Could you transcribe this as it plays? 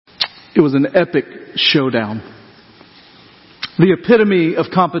It was an epic showdown. The epitome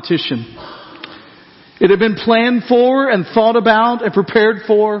of competition. It had been planned for and thought about and prepared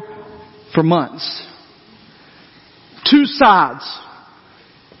for months. Two sides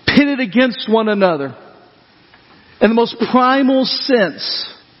pitted against one another. In the most primal sense,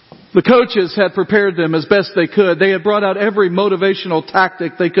 the coaches had prepared them as best they could. They had brought out every motivational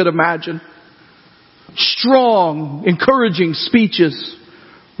tactic they could imagine. Strong, encouraging speeches.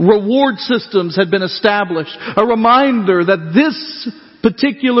 Reward systems had been established. A reminder that this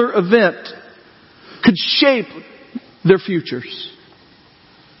particular event could shape their futures.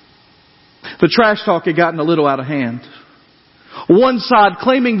 The trash talk had gotten a little out of hand. One side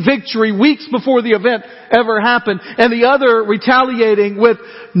claiming victory weeks before the event ever happened, and the other retaliating with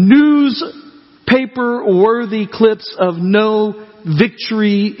newspaper-worthy clips of "No,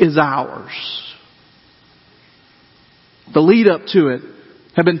 victory is ours." The lead up to it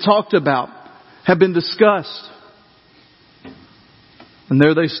had been talked about, had been discussed. And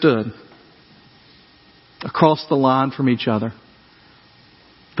there they stood, across the line from each other.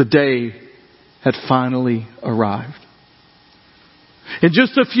 The day had finally arrived. In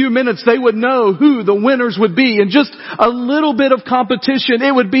just a few minutes, they would know who the winners would be. In just a little bit of competition,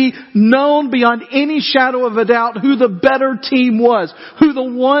 it would be known beyond any shadow of a doubt who the better team was, who the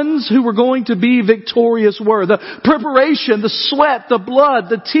ones who were going to be victorious were. The preparation, the sweat, the blood,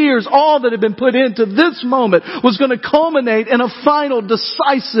 the tears, all that had been put into this moment was going to culminate in a final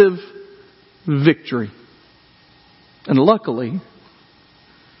decisive victory. And luckily,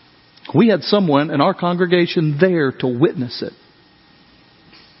 we had someone in our congregation there to witness it.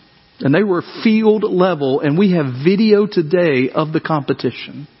 And they were field level, and we have video today of the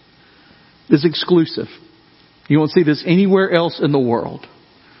competition. It's exclusive. You won't see this anywhere else in the world.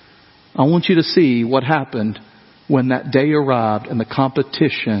 I want you to see what happened when that day arrived and the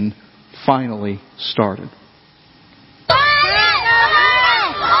competition finally started.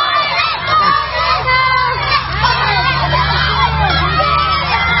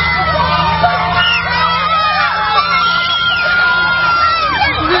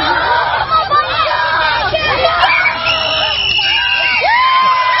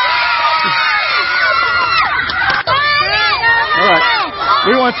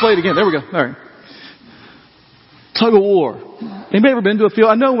 We want to play it again. There we go. All right. Tug of war. Anybody ever been to a field?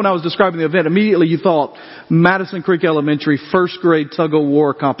 I know when I was describing the event, immediately you thought Madison Creek Elementary first grade tug of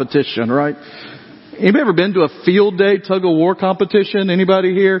war competition, right? Anybody ever been to a field day tug of war competition?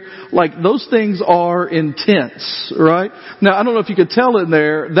 Anybody here? Like, those things are intense, right? Now, I don't know if you could tell in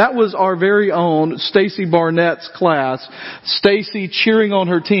there, that was our very own Stacy Barnett's class. Stacy cheering on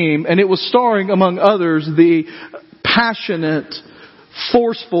her team, and it was starring, among others, the passionate,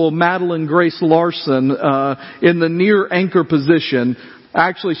 forceful Madeline Grace Larson in the near anchor position.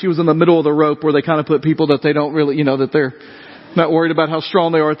 Actually, she was in the middle of the rope where they kind of put people that they don't really, that they're not worried about how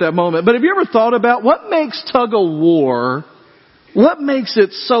strong they are at that moment. But have you ever thought about what makes tug of war, what makes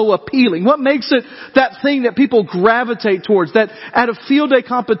it so appealing? What makes it that thing that people gravitate towards? That at a field day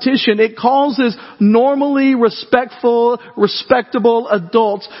competition, it causes normally respectable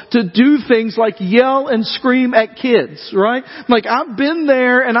adults to do things like yell and scream at kids, right? Like, I've been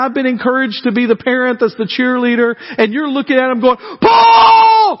there and I've been encouraged to be the parent that's the cheerleader, and you're looking at them going,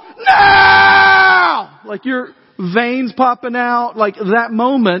 "Pull now!" Like your veins popping out, like that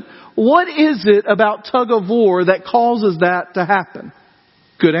moment. What is it about tug of war that causes that to happen?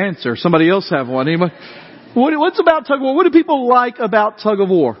 Good answer. Somebody else have one. Anybody? What's about tug of war? What do people like about tug of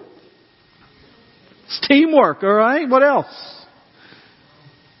war? It's teamwork, all right? What else?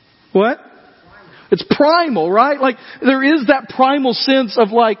 What? It's primal, right? Like, there is that primal sense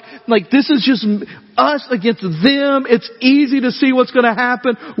of like this is just us against them. It's easy to see what's going to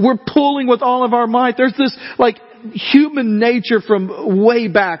happen. We're pulling with all of our might. There's this like human nature from way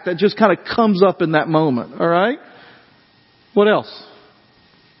back that just kind of comes up in that moment. All right? What else?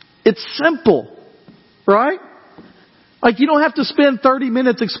 It's simple, right? Like, you don't have to spend 30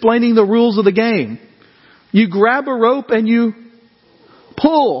 minutes explaining the rules of the game. You grab a rope and you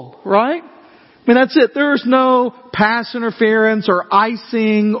pull, right? I mean, that's it. There's no pass interference or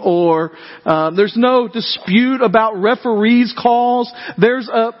icing or there's no dispute about referees' calls. There's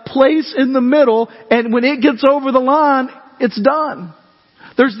a place in the middle, and when it gets over the line, it's done.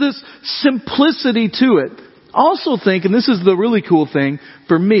 There's this simplicity to it. I also think, and this is the really cool thing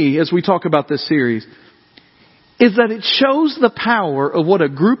for me as we talk about this series, is that it shows the power of what a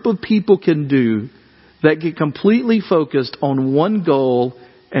group of people can do that get completely focused on one goal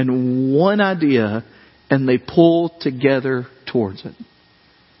and one idea, and they pull together towards it.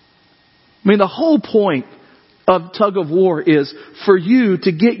 I mean, the whole point of tug of war is for you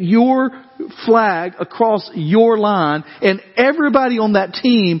to get your flag across your line, and everybody on that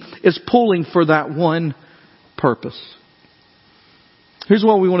team is pulling for that one purpose. Here's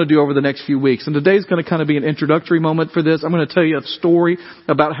what we want to do over the next few weeks. And today's going to kind of be an introductory moment for this. I'm going to tell you a story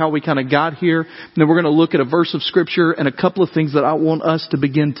about how we kind of got here. And then we're going to look at a verse of Scripture and a couple of things that I want us to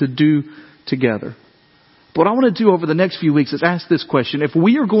begin to do together. But what I want to do over the next few weeks is ask this question. If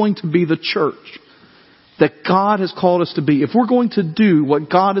we are going to be the church that God has called us to be, if we're going to do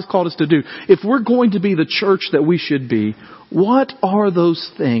what God has called us to do, if we're going to be the church that we should be, what are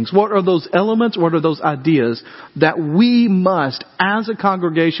those things? What are those elements? What are those ideas that we must, as a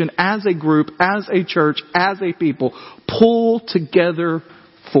congregation, as a group, as a church, as a people, pull together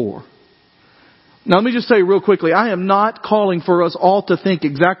for? Now let me just say real quickly, I am not calling for us all to think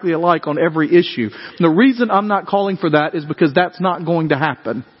exactly alike on every issue. And the reason I'm not calling for that is because that's not going to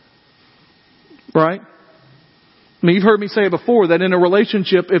happen. Right? I mean, you've heard me say before that in a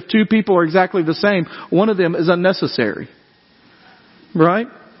relationship, if two people are exactly the same, one of them is unnecessary. Right?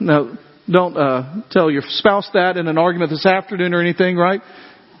 Now, don't tell your spouse that in an argument this afternoon or anything, right?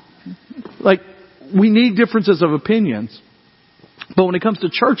 Like, we need differences of opinions. But when it comes to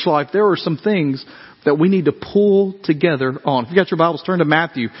church life, there are some things that we need to pull together on. If you got your Bibles, turn to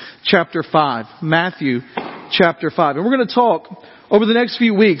Matthew chapter 5. Matthew chapter 5. And we're going to talk over the next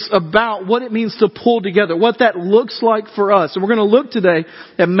few weeks about what it means to pull together, what that looks like for us. And we're going to look today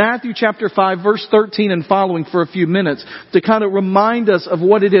at Matthew chapter 5, verse 13 and following for a few minutes to kind of remind us of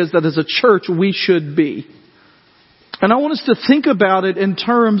what it is that as a church we should be. And I want us to think about it in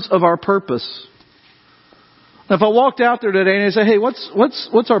terms of our purpose. Now, if I walked out there today and I say, hey,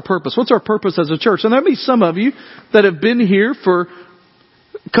 what's our purpose? What's our purpose as a church? And there'll be some of you that have been here for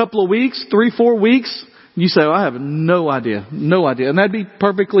a couple of weeks, 3-4 weeks. You say, I have no idea. And that'd be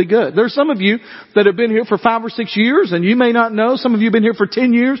perfectly good. There's some of you that have been here for 5 or 6 years and you may not know. Some of you have been here for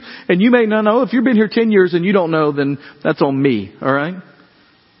 10 years and you may not know. If you've been here 10 years and you don't know, then that's on me. All right?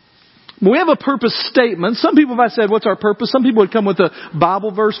 We have a purpose statement. Some people, if I said, what's our purpose? Some people would come with a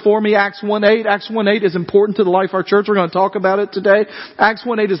Bible verse for me. Acts 1:8. Acts 1:8 is important to the life of our church. We're going to talk about it today. Acts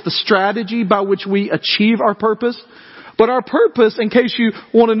 1:8 is the strategy by which we achieve our purpose. But our purpose, in case you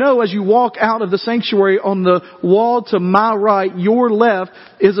want to know, as you walk out of the sanctuary on the wall to my right, your left,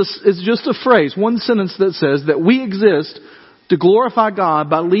 is just a phrase, one sentence that says that we exist to glorify God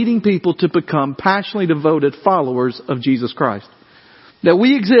by leading people to become passionately devoted followers of Jesus Christ. That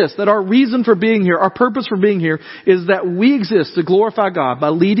we exist, that our reason for being here, our purpose for being here, is that we exist to glorify God by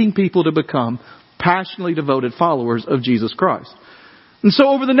leading people to become passionately devoted followers of Jesus Christ. And so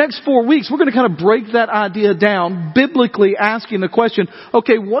over the next 4 weeks, we're going to kind of break that idea down, biblically asking the question,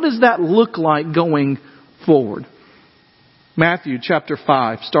 okay, what does that look like going forward? Matthew chapter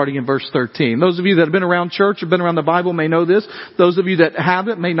 5, starting in verse 13. Those of you that have been around church or been around the Bible may know this. Those of you that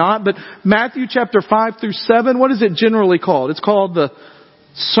haven't may not. But Matthew chapter 5 through 7, what is it generally called? It's called the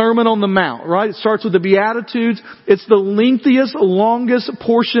Sermon on the Mount, right? It starts with the Beatitudes. It's the lengthiest, longest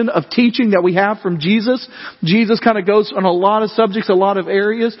portion of teaching that we have from Jesus. Jesus kind of goes on a lot of subjects, a lot of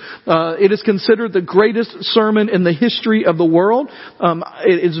areas. It is considered the greatest sermon in the history of the world.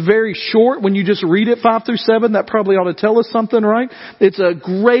 It is very short. When you just read it 5 through 7, that probably ought to tell us something, right? It's a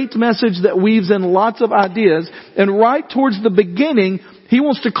great message that weaves in lots of ideas. And right towards the beginning, he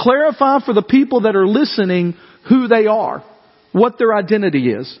wants to clarify for the people that are listening who they are, what their identity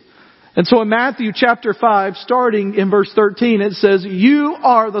is. And so in Matthew chapter 5, starting in verse 13, it says, you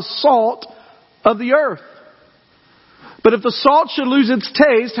are the salt of the earth. But if the salt should lose its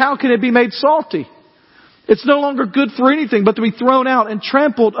taste, how can it be made salty? It's no longer good for anything but to be thrown out and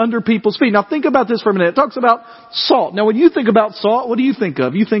trampled under people's feet. Now think about this for a minute. It talks about salt. Now when you think about salt, what do you think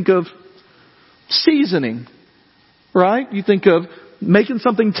of? You think of seasoning, right? You think of making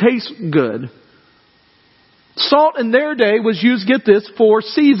something taste good. Salt in their day was used, get this, for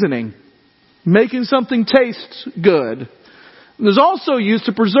seasoning. Making something taste good. It was also used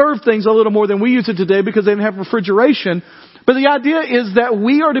to preserve things a little more than we use it today because they didn't have refrigeration. But the idea is that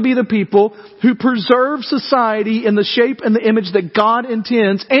we are to be the people who preserve society in the shape and the image that God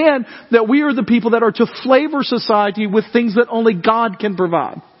intends, and that we are the people that are to flavor society with things that only God can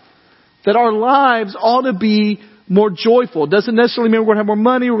provide. That our lives ought to be more joyful. It doesn't necessarily mean we're going to have more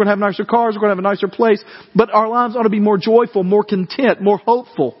money, we're going to have nicer cars, we're going to have a nicer place, but our lives ought to be more joyful, more content, more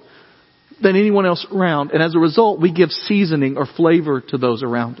hopeful than anyone else around. And as a result, we give seasoning or flavor to those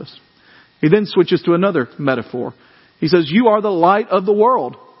around us. He then switches to another metaphor. He says, you are the light of the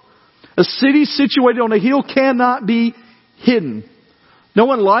world. A city situated on a hill cannot be hidden. No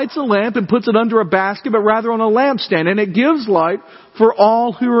one lights a lamp and puts it under a basket, but rather on a lampstand, and it gives light for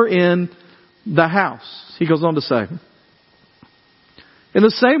all who are in the house. he goes on to say, in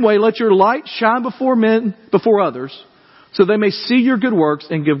the same way, let your light shine before others, so they may see your good works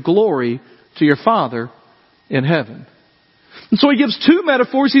and give glory to your Father in heaven. And so he gives two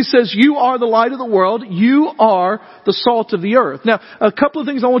metaphors. He says, you are the light of the world. You are the salt of the earth. Now, a couple of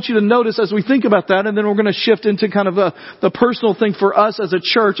things I want you to notice as we think about that, and then we're going to shift into kind of the personal thing for us as a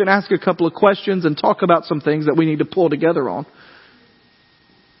church and ask a couple of questions and talk about some things that we need to pull together on.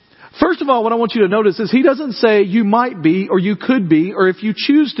 First of all, what I want you to notice is he doesn't say you might be or you could be, or if you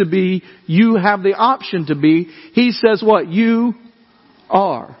choose to be, you have the option to be. He says what? You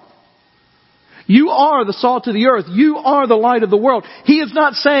are. You are the salt of the earth. You are the light of the world. He is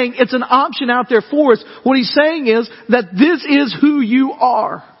not saying it's an option out there for us. What he's saying is that this is who you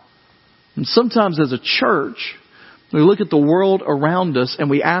are. And sometimes as a church, we look at the world around us and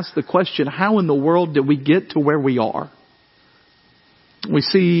we ask the question, how in the world did we get to where we are? We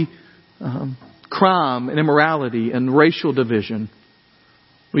see crime and immorality and racial division.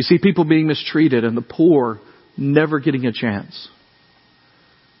 We see people being mistreated and the poor never getting a chance.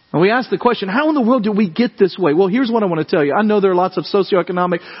 And we ask the question, how in the world did we get this way? Well, here's what I want to tell you. I know there are lots of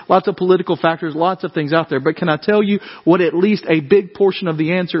socioeconomic, lots of political factors, lots of things out there. But can I tell you what at least a big portion of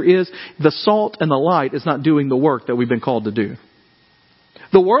the answer is? The salt and the light is not doing the work that we've been called to do.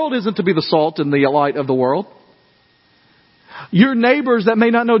 The world isn't to be the salt and the light of the world. Your neighbors that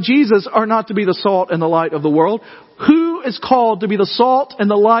may not know Jesus are not to be the salt and the light of the world. Who is called to be the salt and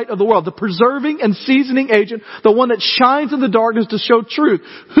the light of the world? The preserving and seasoning agent, the one that shines in the darkness to show truth.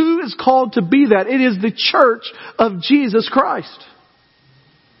 Who is called to be that? It is the church of Jesus Christ.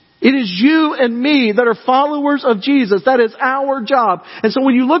 It is you and me that are followers of Jesus. That is our job. And so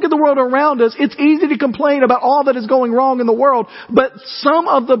when you look at the world around us, it's easy to complain about all that is going wrong in the world. But some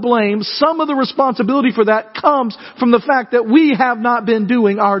of the blame, some of the responsibility for that comes from the fact that we have not been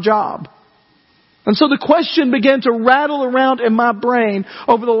doing our job. And so the question began to rattle around in my brain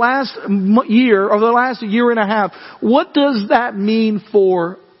over the last year, over the last year and a half. What does that mean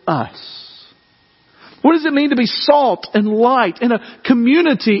for us? What does it mean to be salt and light in a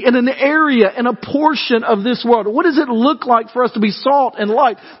community, in an area, in a portion of this world? What does it look like for us to be salt and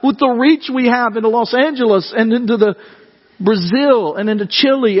light with the reach we have into Los Angeles and into the Brazil and into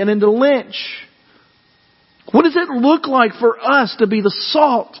Chile and into Lynch? What does it look like for us to be the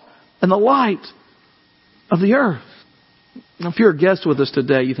salt and the light of the earth? Now, if you're a guest with us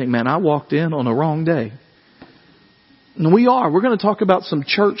today, you think, man, I walked in on a wrong day. And we are. We're going to talk about some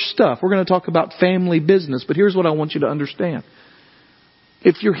church stuff. We're going to talk about family business. But here's what I want you to understand.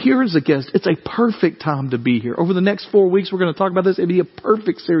 If you're here as a guest, it's a perfect time to be here. Over the next 4 weeks, we're going to talk about this. It'd be a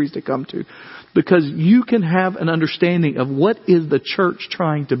perfect series to come to. Because you can have an understanding of what is the church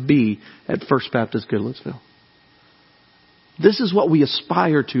trying to be at First Baptist Goodlettsville. This is what we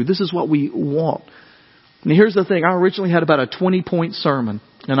aspire to. This is what we want. And here's the thing. I originally had about a 20-point sermon.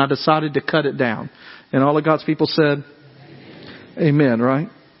 And I decided to cut it down. And all of God's people said, Amen, right?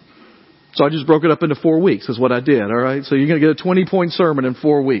 So I just broke it up into 4 weeks is what I did, all right? So you're going to get a 20-point sermon in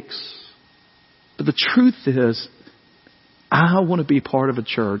 4 weeks. But the truth is, I want to be part of a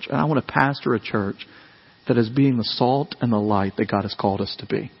church, and I want to pastor a church that is being the salt and the light that God has called us to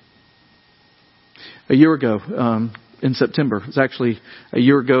be. A year ago, in September, it's actually a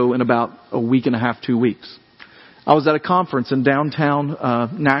year ago in about a week and a half, 2 weeks, I was at a conference in downtown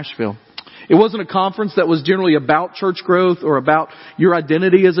Nashville. It wasn't a conference that was generally about church growth or about your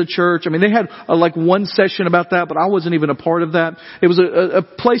identity as a church. I mean, they had like one session about that, but I wasn't even a part of that. It was a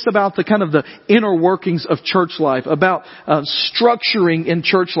place about the kind of the inner workings of church life, about structuring in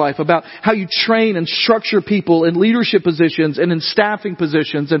church life, about how you train and structure people in leadership positions and in staffing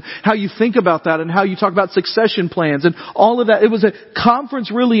positions, and how you think about that, and how you talk about succession plans and all of that. It was a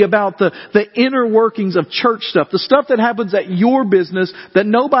conference really about the inner workings of church stuff, the stuff that happens at your business that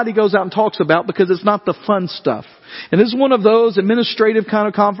nobody goes out and talks about because it's not the fun stuff. And this is one of those administrative kind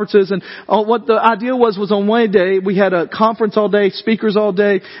of conferences. And what the idea was on one day, we had a conference all day, speakers all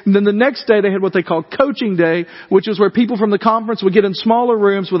day. And then the next day they had what they called coaching day, which is where people from the conference would get in smaller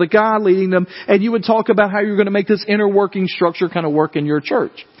rooms with a guy leading them. And you would talk about how you're going to make this inner working structure kind of work in your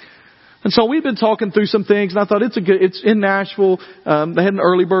church. And so we've been talking through some things, and I thought it's in Nashville. They had an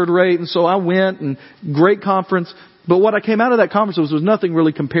early bird rate, and so I went, and great conference. But what I came out of that conference was nothing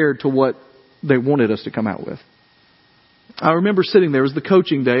really compared to what they wanted us to come out with. I remember sitting there. It was the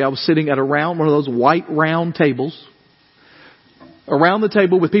coaching day. I was sitting at one of those white round tables. Around the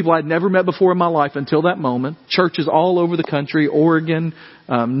table with people I'd never met before in my life until that moment. Churches all over the country, Oregon,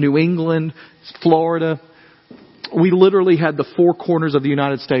 New England, Florida. We literally had the four corners of the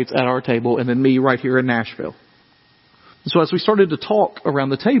United States at our table, and then me right here in Nashville. So as we started to talk around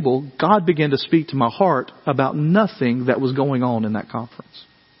the table, God began to speak to my heart about nothing that was going on in that conference.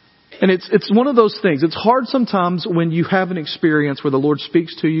 And it's one of those things. It's hard sometimes when you have an experience where the Lord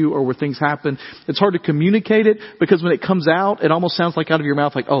speaks to you or where things happen. It's hard to communicate it because when it comes out, it almost sounds like out of your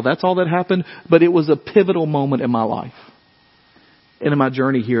mouth like, oh, that's all that happened. But it was a pivotal moment in my life and in my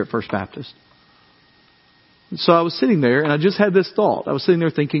journey here at First Baptist. So I was sitting there and I just had this thought. I was sitting there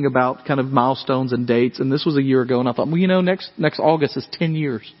thinking about kind of milestones and dates. And this was a year ago. And I thought, well, next August is 10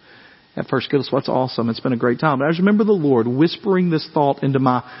 years at First Goodness. Well, that's awesome. It's been a great time. But I just remember the Lord whispering this thought into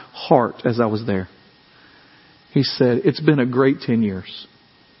my heart as I was there. He said, it's been a great 10 years.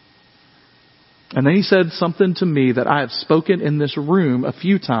 And then he said something to me that I have spoken in this room a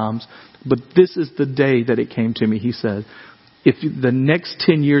few times, but this is the day that it came to me. He said, if the next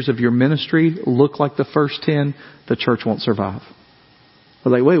 10 years of your ministry look like the first 10, the church won't survive. I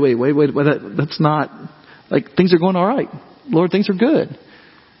was like, wait, that's not, like, things are going all right. Lord, things are good.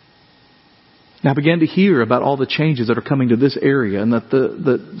 And I began to hear about all the changes that are coming to this area and that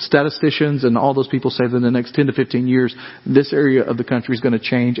the statisticians and all those people say that in the next 10 to 15 years, this area of the country is going to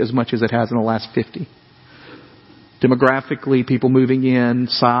change as much as it has in the last 50. Demographically, people moving in,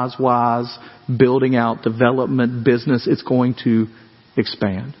 size-wise, building out, development, business, it's going to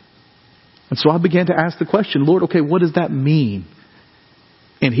expand. And so I began to ask the question, Lord, okay, what does that mean?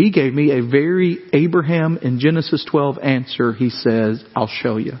 And He gave me a very Abraham in Genesis 12 answer. He says, I'll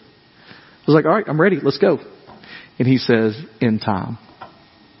show you. I was like, all right, I'm ready. Let's go. And He says, in time.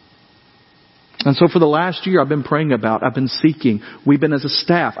 And so for the last year, I've been praying about, I've been seeking. We've been as a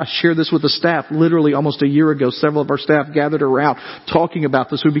staff. I shared this with the staff literally almost a year ago. Several of our staff gathered around talking about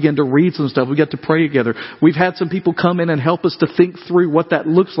this. We began to read some stuff. We got to pray together. We've had some people come in and help us to think through what that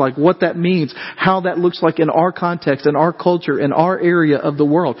looks like, what that means, how that looks like in our context, in our culture, in our area of the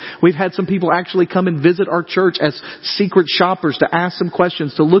world. We've had some people actually come and visit our church as secret shoppers to ask some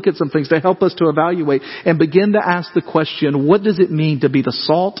questions, to look at some things, to help us to evaluate and begin to ask the question, what does it mean to be the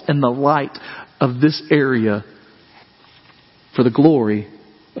salt and the light of this area for the glory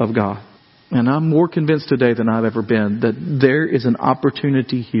of God? And I'm more convinced today than I've ever been that there is an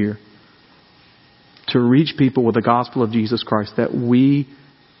opportunity here to reach people with the gospel of Jesus Christ that we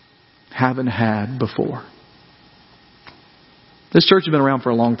haven't had before. This church has been around for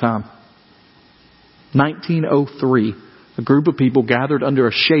a long time. 1903, a group of people gathered under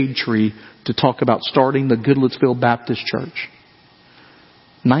a shade tree to talk about starting the Goodlettsville Baptist Church.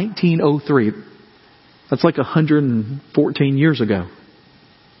 1903. That's like 114 years ago.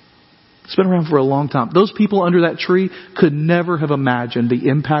 It's been around for a long time. Those people under that tree could never have imagined the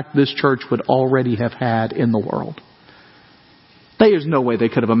impact this church would already have had in the world. There's no way they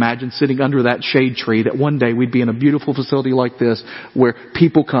could have imagined sitting under that shade tree that one day we'd be in a beautiful facility like this where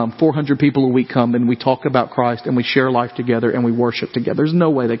people come, 400 people a week come, and we talk about Christ and we share life together and we worship together. There's no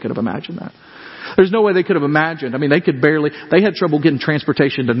way they could have imagined that. There's no way they could have imagined. I mean, they had trouble getting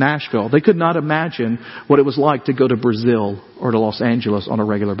transportation to Nashville. They could not imagine what it was like to go to Brazil or to Los Angeles on a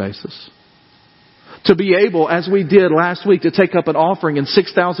regular basis. To be able, as we did last week, to take up an offering and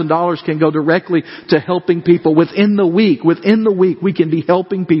 $6,000 can go directly to helping people within the week. Within the week, we can be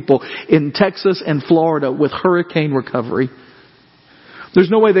helping people in Texas and Florida with hurricane recovery.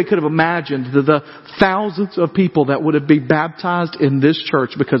 There's no way they could have imagined the thousands of people that would have been baptized in this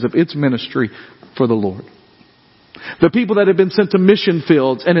church because of its ministry for the Lord. The people that have been sent to mission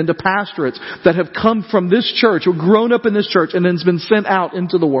fields and into pastorates that have come from this church or grown up in this church and then been sent out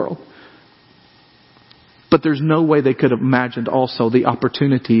into the world. But there's no way they could have imagined also the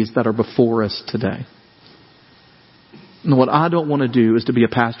opportunities that are before us today. And what I don't want to do is to be a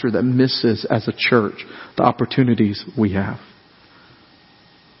pastor that misses as a church the opportunities we have.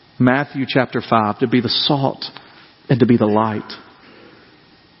 Matthew chapter 5, to be the salt and to be the light.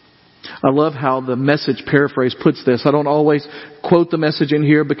 I love how the Message paraphrase puts this. I don't always quote the Message in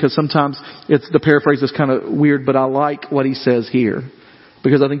here because sometimes the paraphrase is kind of weird, but I like what he says here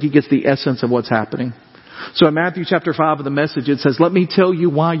because I think he gets the essence of what's happening. So in Matthew chapter 5 of the Message, it says, let me tell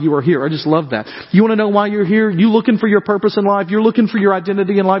you why you are here. I just love that. You want to know why you're here? You looking for your purpose in life? You're looking for your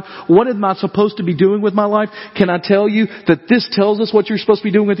identity in life? What am I supposed to be doing with my life? Can I tell you that this tells us what you're supposed to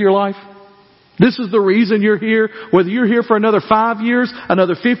be doing with your life? This is the reason you're here. Whether you're here for another 5 years,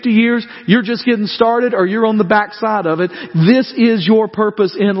 another 50 years, you're just getting started or you're on the backside of it. This is your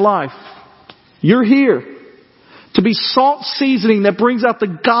purpose in life. You're here to be salt seasoning that brings out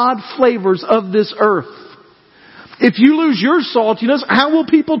the God flavors of this earth. If you lose your saltiness, how will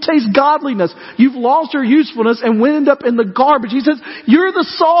people taste godliness? You've lost your usefulness and wind up in the garbage. He says, you're the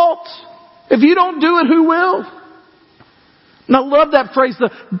salt. If you don't do it, who will? And I love that phrase,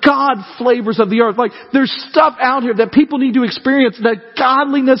 the God flavors of the earth. Like, there's stuff out here that people need to experience, that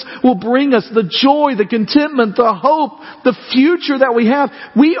godliness will bring us, the joy, the contentment, the hope, the future that we have.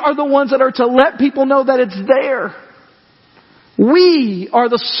 We are the ones that are to let people know that it's there. We are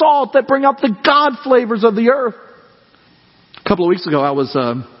the salt that bring out the God flavors of the earth. A couple of weeks ago,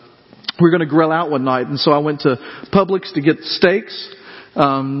 we were going to grill out one night, and so I went to Publix to get steaks,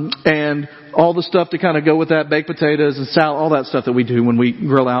 and all the stuff to kind of go with that, baked potatoes and salad, all that stuff that we do when we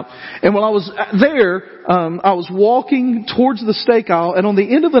grill out. And while I was there, I was walking towards the steak aisle, and on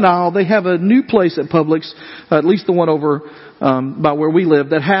the end of an aisle, they have a new place at Publix, at least the one over by where we live,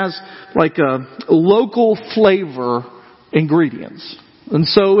 that has like local flavor ingredients. And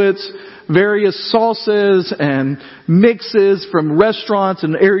so it's various sauces and mixes from restaurants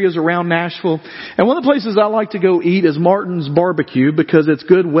and areas around Nashville. And one of the places I like to go eat is Martin's Barbecue, because it's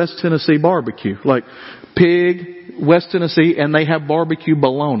good West Tennessee barbecue. Like pig, West Tennessee, and they have barbecue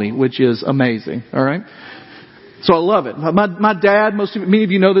bologna, which is amazing. All right? So I love it. My dad, many of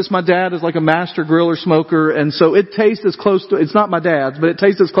you know this, my dad is like a master griller smoker, and so it tastes as close to, it's not my dad's, but it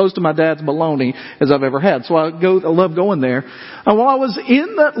tastes as close to my dad's bologna as I've ever had. So I love going there. And while I was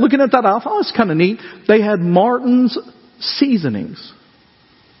looking at that aisle, I thought it was kind of neat. They had Martin's seasonings.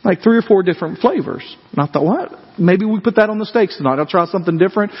 Like 3 or 4 different flavors. And I thought, what? Maybe we put that on the steaks tonight. I'll try something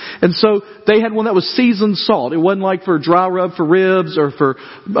different. And so they had one that was seasoned salt. It wasn't like for dry rub for ribs or for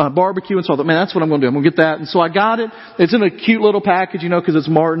barbecue and so I thought, man, that's what I'm going to do. I'm going to get that. And so I got it. It's in a cute little package, because it's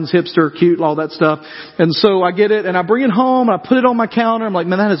Martin's, hipster, cute, all that stuff. And so I get it and I bring it home. I put it on my counter. I'm like,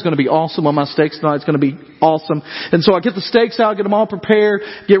 man, that is going to be awesome on my steaks tonight. It's going to be awesome. And so I get the steaks out, get them all prepared,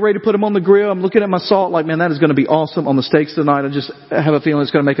 get ready to put them on the grill. I'm looking at my salt like, man, that is going to be awesome on the steaks tonight. I just have a feeling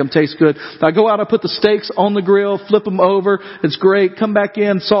it's going to make them taste good. I go out, I put the steaks on the grill, flip them over. It's great. Come back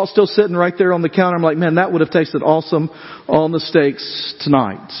in. Salt's still sitting right there on the counter. I'm like, man, that would have tasted awesome on the steaks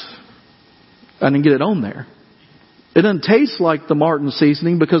tonight. I didn't get it on there. It doesn't taste like the Martin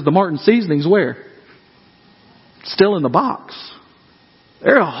seasoning, because the Martin seasoning's where? Still in the box.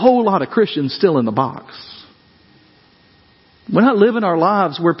 There are a whole lot of Christians still in the box. We're not living our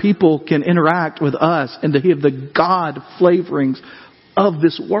lives where people can interact with us and to have the God flavorings of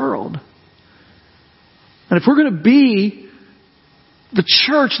this world. And if we're going to be the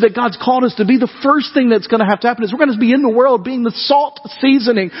church that God's called us to be, the first thing that's going to have to happen is we're going to be in the world being the salt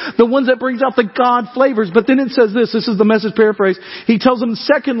seasoning, the ones that brings out the God flavors. But then it says this is the Message paraphrase. He tells them,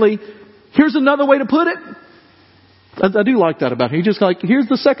 secondly, here's another way to put it. I do like that about him. He just here's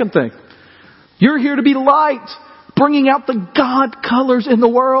the second thing. You're here to be light, bringing out the God colors in the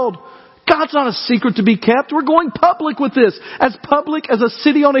world. God's not a secret to be kept. We're going public with this. As public as a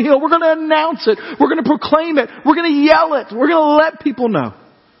city on a hill. We're going to announce it. We're going to proclaim it. We're going to yell it. We're going to let people know.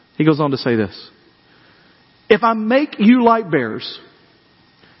 He goes on to say this. If I make you light bearers,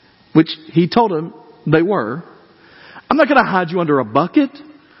 which he told them they were, I'm not going to hide you under a bucket.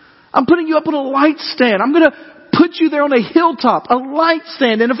 I'm putting you up on a light stand. I'm going to put you there on a hilltop, a light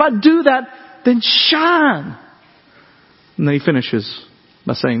stand. And if I do that, then shine. And then he finishes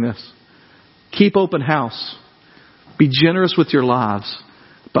by saying this. Keep open house. Be generous with your lives.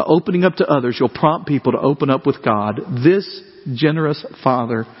 By opening up to others, you'll prompt people to open up with God, this generous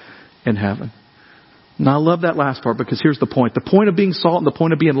Father in heaven. And I love that last part, because here's the point. The point of being salt and the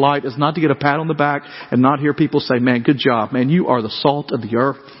point of being light is not to get a pat on the back and not hear people say, man, good job. Man, you are the salt of the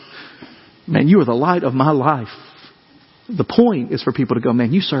earth. Man, you are the light of my life. The point is for people to go,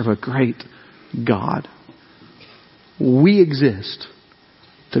 man, you serve a great God. We exist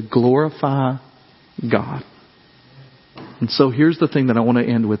to glorify God. And so here's the thing that I want to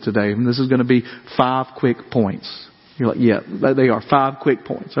end with today. And this is going to be 5 quick points. You're like, yeah, they are 5 quick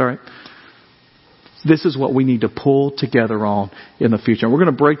points. All right. This is what we need to pull together on in the future. And we're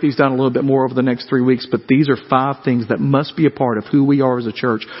going to break these down a little bit more over the next 3 weeks, but these are 5 things that must be a part of who we are as a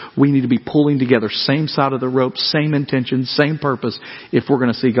church. We need to be pulling together, same side of the rope, same intention, same purpose, if we're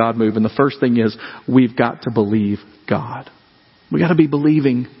going to see God move. And the first thing is, we've got to believe God. We got to be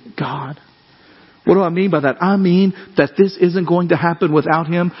believing God. What do I mean by that? I mean that this isn't going to happen without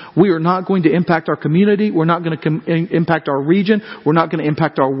Him. We are not going to impact our community. We're not going to impact our region. We're not going to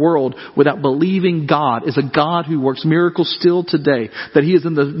impact our world without believing God is a God who works miracles still today. That He is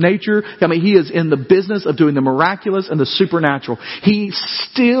in the nature, He is in the business of doing the miraculous and the supernatural. He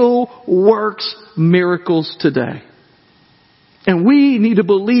still works miracles today. And we need to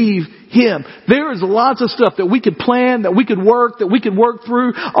believe Him. There is lots of stuff that we could plan, that we could work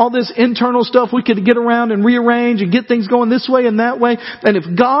through. All this internal stuff we could get around and rearrange and get things going this way and that way. And if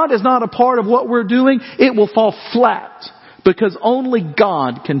God is not a part of what we're doing, it will fall flat. Because only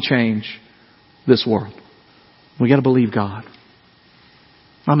God can change this world. We got to believe God.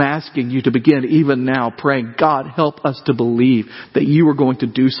 I'm asking you to begin even now praying, God, help us to believe that you are going to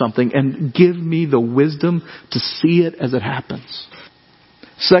do something and give me the wisdom to see it as it happens.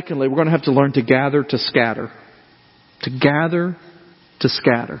 Secondly, we're going to have to learn to gather to scatter. To gather to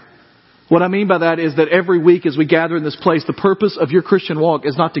scatter. What I mean by that is that every week as we gather in this place, the purpose of your Christian walk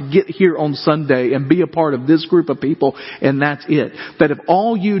is not to get here on Sunday and be a part of this group of people and that's it. That if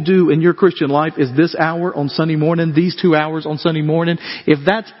all you do in your Christian life is this hour on Sunday morning, these 2 hours on Sunday morning, if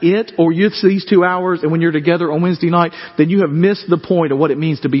that's it, or it's these 2 hours and when you're together on Wednesday night, then you have missed the point of what it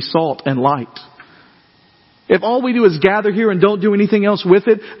means to be salt and light. If all we do is gather here and don't do anything else with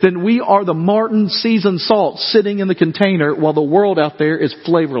it, then we are the Martin seasoned salt sitting in the container while the world out there is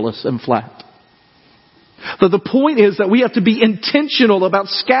flavorless and flat. But the point is that we have to be intentional about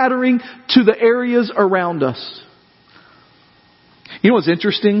scattering to the areas around us. You know what's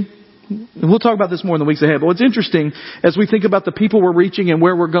interesting? And we'll talk about this more in the weeks ahead. But what's interesting as we think about the people we're reaching and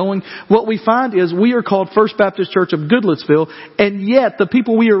where we're going, what we find is we are called First Baptist Church of Goodlettsville, and yet the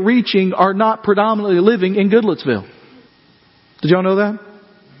people we are reaching are not predominantly living in Goodlettsville. Did y'all know that?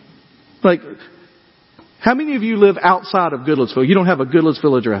 Like, how many of you live outside of Goodlettsville? You don't have a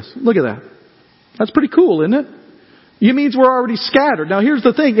Goodlettsville address. Look at that. That's pretty cool, isn't it? It means we're already scattered. Now here's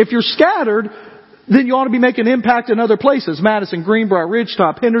the thing. If you're scattered, then you ought to be making impact in other places. Madison, Greenbrier,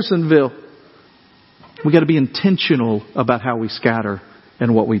 Ridgetop, Hendersonville. We got to be intentional about how we scatter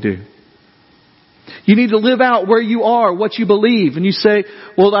and what we do. You need to live out where you are, what you believe. And you say,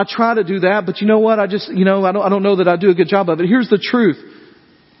 well, I try to do that, but you know what? I don't know that I do a good job of it. Here's the truth.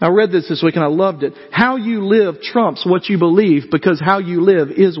 I read this week and I loved it. How you live trumps what you believe, because how you live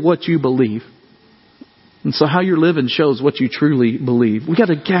is what you believe. And so how you're living shows what you truly believe. We got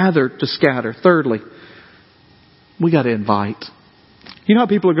to gather to scatter. Thirdly, we got to invite. You know how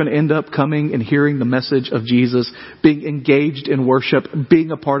people are going to end up coming and hearing the message of Jesus, being engaged in worship,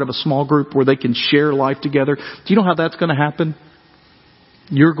 being a part of a small group where they can share life together? Do you know how that's going to happen?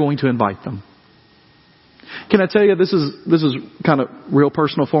 You're going to invite them. Can I tell you, this is kind of real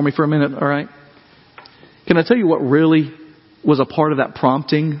personal for me for a minute, all right? Can I tell you what really was a part of that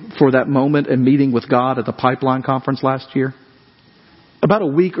prompting for that moment and meeting with God at the Pipeline Conference last year? About a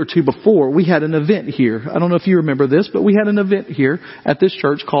week or two before, we had an event here. I don't know if you remember this, but we had an event here at this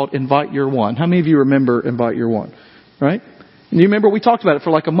church called Invite Your One. How many of you remember Invite Your One? Right? And you remember we talked about it for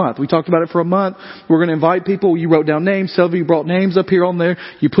like a month. We talked about it for a month. We're going to invite people. You wrote down names. Some of you brought names up here on there.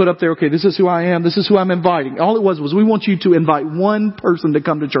 You put up there, okay, this is who I am. This is who I'm inviting. All it was we want you to invite one person to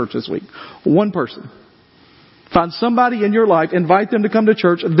come to church this week. One person. Find somebody in your life, invite them to come to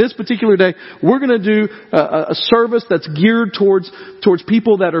church. This particular day, we're going to do a service that's geared towards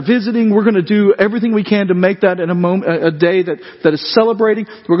people that are visiting. We're going to do everything we can to make that in a day that is celebrating.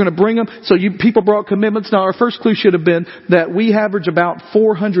 We're going to bring them. So people brought commitments. Now, our first clue should have been that we average about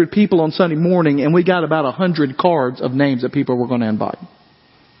 400 people on Sunday morning, and we got about 100 cards of names that people were going to invite.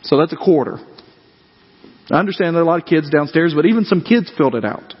 So that's a quarter. I understand there are a lot of kids downstairs, but even some kids filled it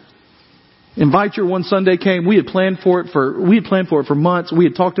out. Invite Your One Sunday came. We had planned for it for months. We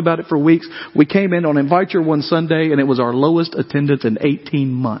had talked about it for weeks. We came in on Invite Your One Sunday, and it was our lowest attendance in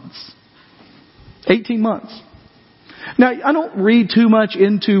 18 months. 18 months. Now, I don't read too much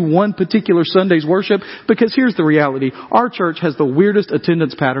into one particular Sunday's worship, because here's the reality. Our church has the weirdest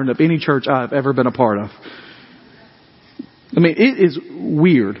attendance pattern of any church I've ever been a part of. I mean, it is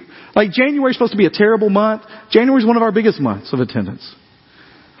weird. Like, January is supposed to be a terrible month. January is one of our biggest months of attendance.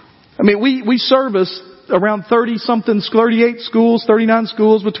 I mean, we service around 38 schools, 39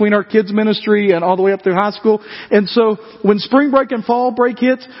 schools between our kids ministry and all the way up through high school. And so when spring break and fall break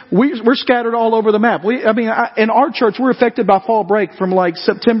hits, we're scattered all over the map. In our church, we're affected by fall break from like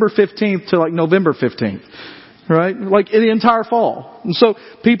September 15th to like November 15th. Right? Like the entire fall. And so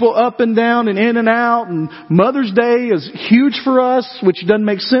people up and down and in and out, and Mother's Day is huge for us, which doesn't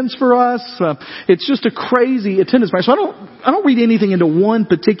make sense for us. It's just a crazy attendance rate. So I don't read anything into one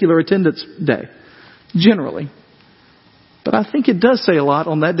particular attendance day, generally. But I think it does say a lot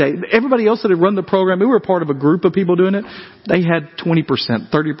on that day. Everybody else that had run the program, we were a part of a group of people doing it. They had 20%,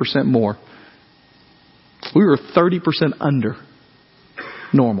 30% more. We were 30% under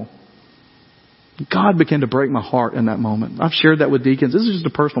normal. God began to break my heart in that moment. I've shared that with deacons. This is just a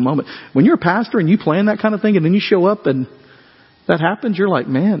personal moment. When you're a pastor and you plan that kind of thing and then you show up and that happens, you're like,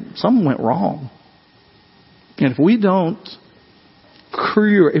 man, something went wrong. And if we don't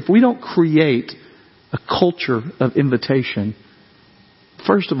create a culture of invitation,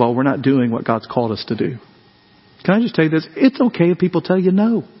 first of all, we're not doing what God's called us to do. Can I just tell you this? It's okay if people tell you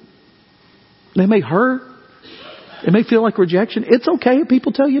no. They may hurt. It may feel like rejection. It's okay if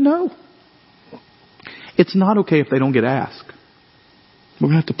people tell you no. It's not okay if they don't get asked. We're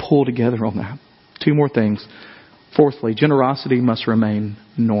going to have to pull together on that. 2 more things. Fourthly, generosity must remain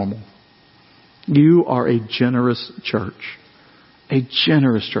normal. You are a generous church. A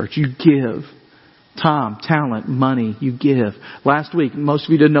generous church. You give time, talent, money. You give. Last week, most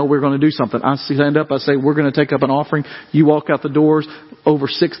of you didn't know we were going to do something. I stand up, I say, we're going to take up an offering. You walk out the doors, over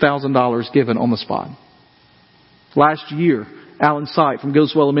 $6,000 given on the spot. Last year, Alan Sight from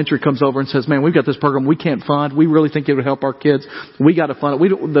Gilswell Elementary comes over and says, man, we've got this program we can't fund. We really think it would help our kids. We got to fund it.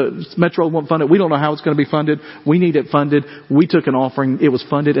 The Metro won't fund it. We don't know how it's going to be funded. We need it funded. We took an offering. It was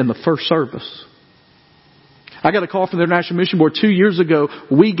funded in the first service. I got a call from the International Mission Board 2 years ago.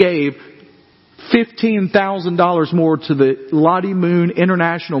 We gave $15,000 more to the Lottie Moon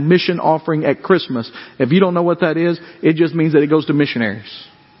International Mission Offering at Christmas. If you don't know what that is, it just means that it goes to missionaries.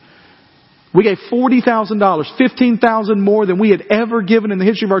 We gave $40,000, $15,000 more than we had ever given in the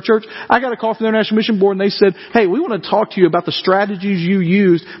history of our church. I got a call from the International Mission Board and they said, hey, we want to talk to you about the strategies you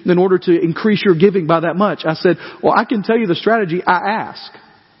used in order to increase your giving by that much. I said, well, I can tell you the strategy I asked.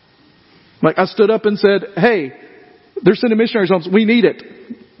 Like I stood up and said, hey, they're sending missionaries home. We need it.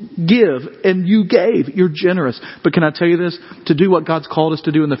 Give. And you gave. You're generous. But can I tell you this? To do what God's called us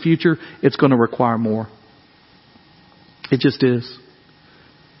to do in the future, it's going to require more. It just is.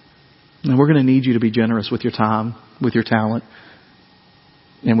 And we're going to need you to be generous with your time, with your talent,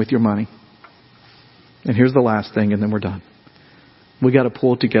 and with your money. And here's the last thing, and then we're done. We got to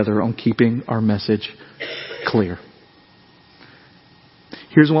pull together on keeping our message clear.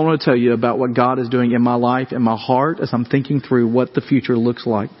 Here's what I want to tell you about what God is doing in my life, in my heart, as I'm thinking through what the future looks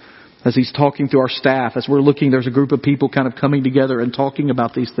like. As He's talking to our staff, as we're looking, there's a group of people kind of coming together and talking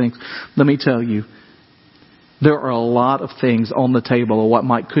about these things. Let me tell you, there are a lot of things on the table of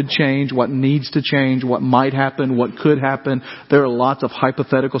what could change, what needs to change, what might happen, what could happen. There are lots of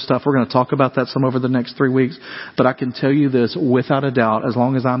hypothetical stuff. We're going to talk about that some over the next 3 weeks. But I can tell you this without a doubt, as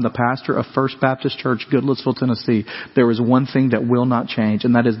long as I'm the pastor of First Baptist Church, Goodlettsville, Tennessee, there is one thing that will not change,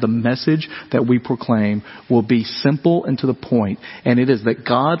 and that is the message that we proclaim will be simple and to the point. And it is that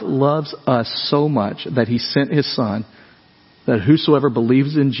God loves us so much that He sent His Son, that whosoever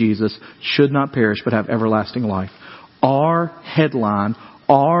believes in Jesus should not perish but have everlasting life. Our headline,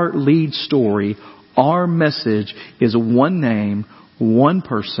 our lead story, our message is one name, one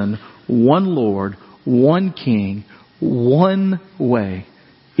person, one Lord, one King, one way.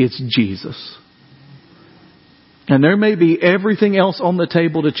 It's Jesus. And there may be everything else on the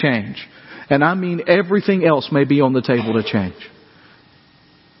table to change. And I mean everything else may be on the table to change.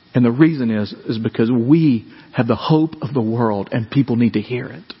 And the reason is because we have the hope of the world and people need to hear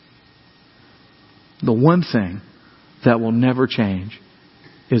it. The one thing that will never change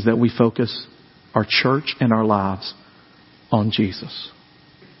is that we focus our church and our lives on Jesus.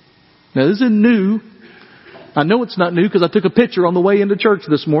 Now this isn't new. I know it's not new because I took a picture on the way into church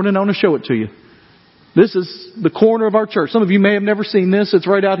this morning. I want to show it to you. This is the corner of our church. Some of you may have never seen this. It's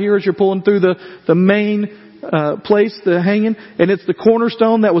right out here as you're pulling through the main place, the hanging, and it's the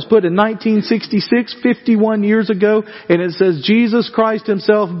cornerstone that was put in 1966, 51 years ago, and it says Jesus Christ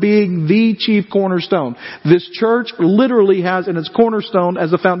Himself being the chief cornerstone. This church literally has in its cornerstone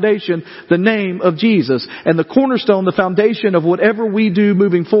as a foundation the name of Jesus, and the cornerstone, the foundation of whatever we do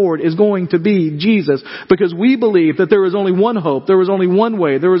moving forward is going to be Jesus, because we believe that there is only one hope, there is only one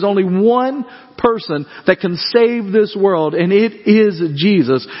way, there is only one person that can save this world, and it is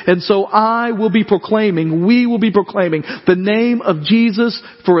Jesus. And so we will be proclaiming the name of Jesus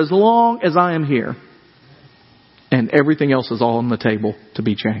for as long as I am here. And everything else is all on the table to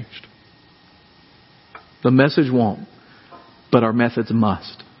be changed. The message won't, but our methods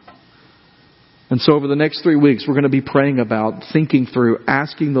must. And so over the next 3 weeks, we're going to be praying about, thinking through,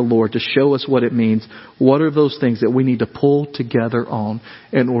 asking the Lord to show us what it means. What are those things that we need to pull together on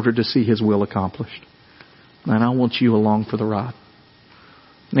in order to see His will accomplished? And I want you along for the ride.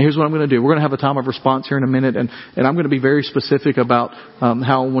 Now here's what I'm going to do. We're going to have a time of response here in a minute, and I'm going to be very specific about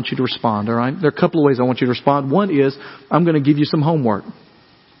how I want you to respond, all right? There are a couple of ways I want you to respond. One is, I'm going to give you some homework.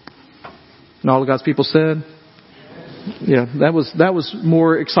 And all of God's people said? Yeah, that was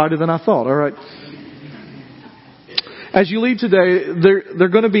more excited than I thought. All right. As you leave today, they're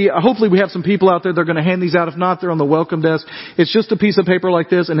going to be, hopefully we have some people out there that are going to hand these out. If not, they're on the welcome desk. It's just a piece of paper like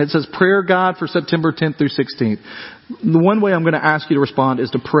this, and it says Prayer Guide for September 10th through 16th. The one way I'm going to ask you to respond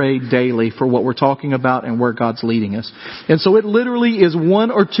is to pray daily for what we're talking about and where God's leading us. And so it literally is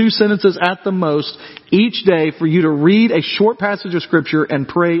 1 or 2 sentences at the most each day for you to read a short passage of Scripture and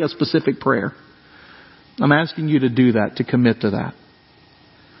pray a specific prayer. I'm asking you to do that, to commit to that.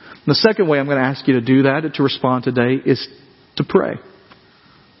 The second way I'm going to ask you to do that, to respond today, is to pray.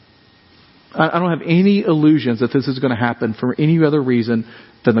 I don't have any illusions that this is going to happen for any other reason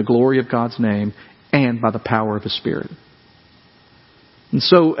than the glory of God's name and by the power of His Spirit. And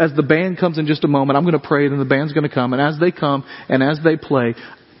so as the band comes in just a moment, I'm going to pray, then the band's going to come. And as they come and as they play,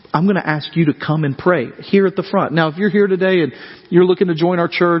 I'm going to ask you to come and pray here at the front. Now, if you're here today and you're looking to join our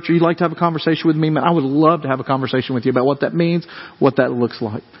church or you'd like to have a conversation with me, man, I would love to have a conversation with you about what that means, what that looks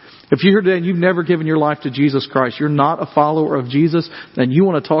like. If you're here today and you've never given your life to Jesus Christ, you're not a follower of Jesus, and you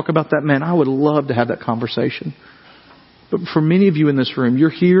want to talk about that, man, I would love to have that conversation. But for many of you in this room, you're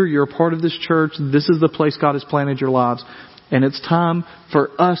here, you're a part of this church, this is the place God has planted your lives, and it's time for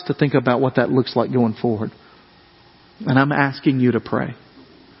us to think about what that looks like going forward. And I'm asking you to pray.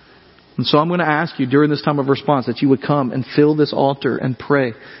 And so I'm going to ask you during this time of response that you would come and fill this altar and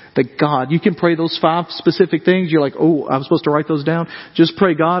pray that God, you can pray those 5 specific things. You're like, oh, I'm supposed to write those down. Just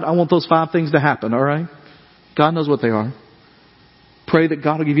pray, God, I want those 5 things to happen. All right. God knows what they are. Pray that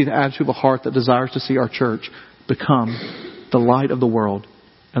God will give you the attitude of a heart that desires to see our church become the light of the world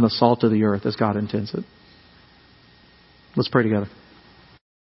and the salt of the earth as God intends it. Let's pray together.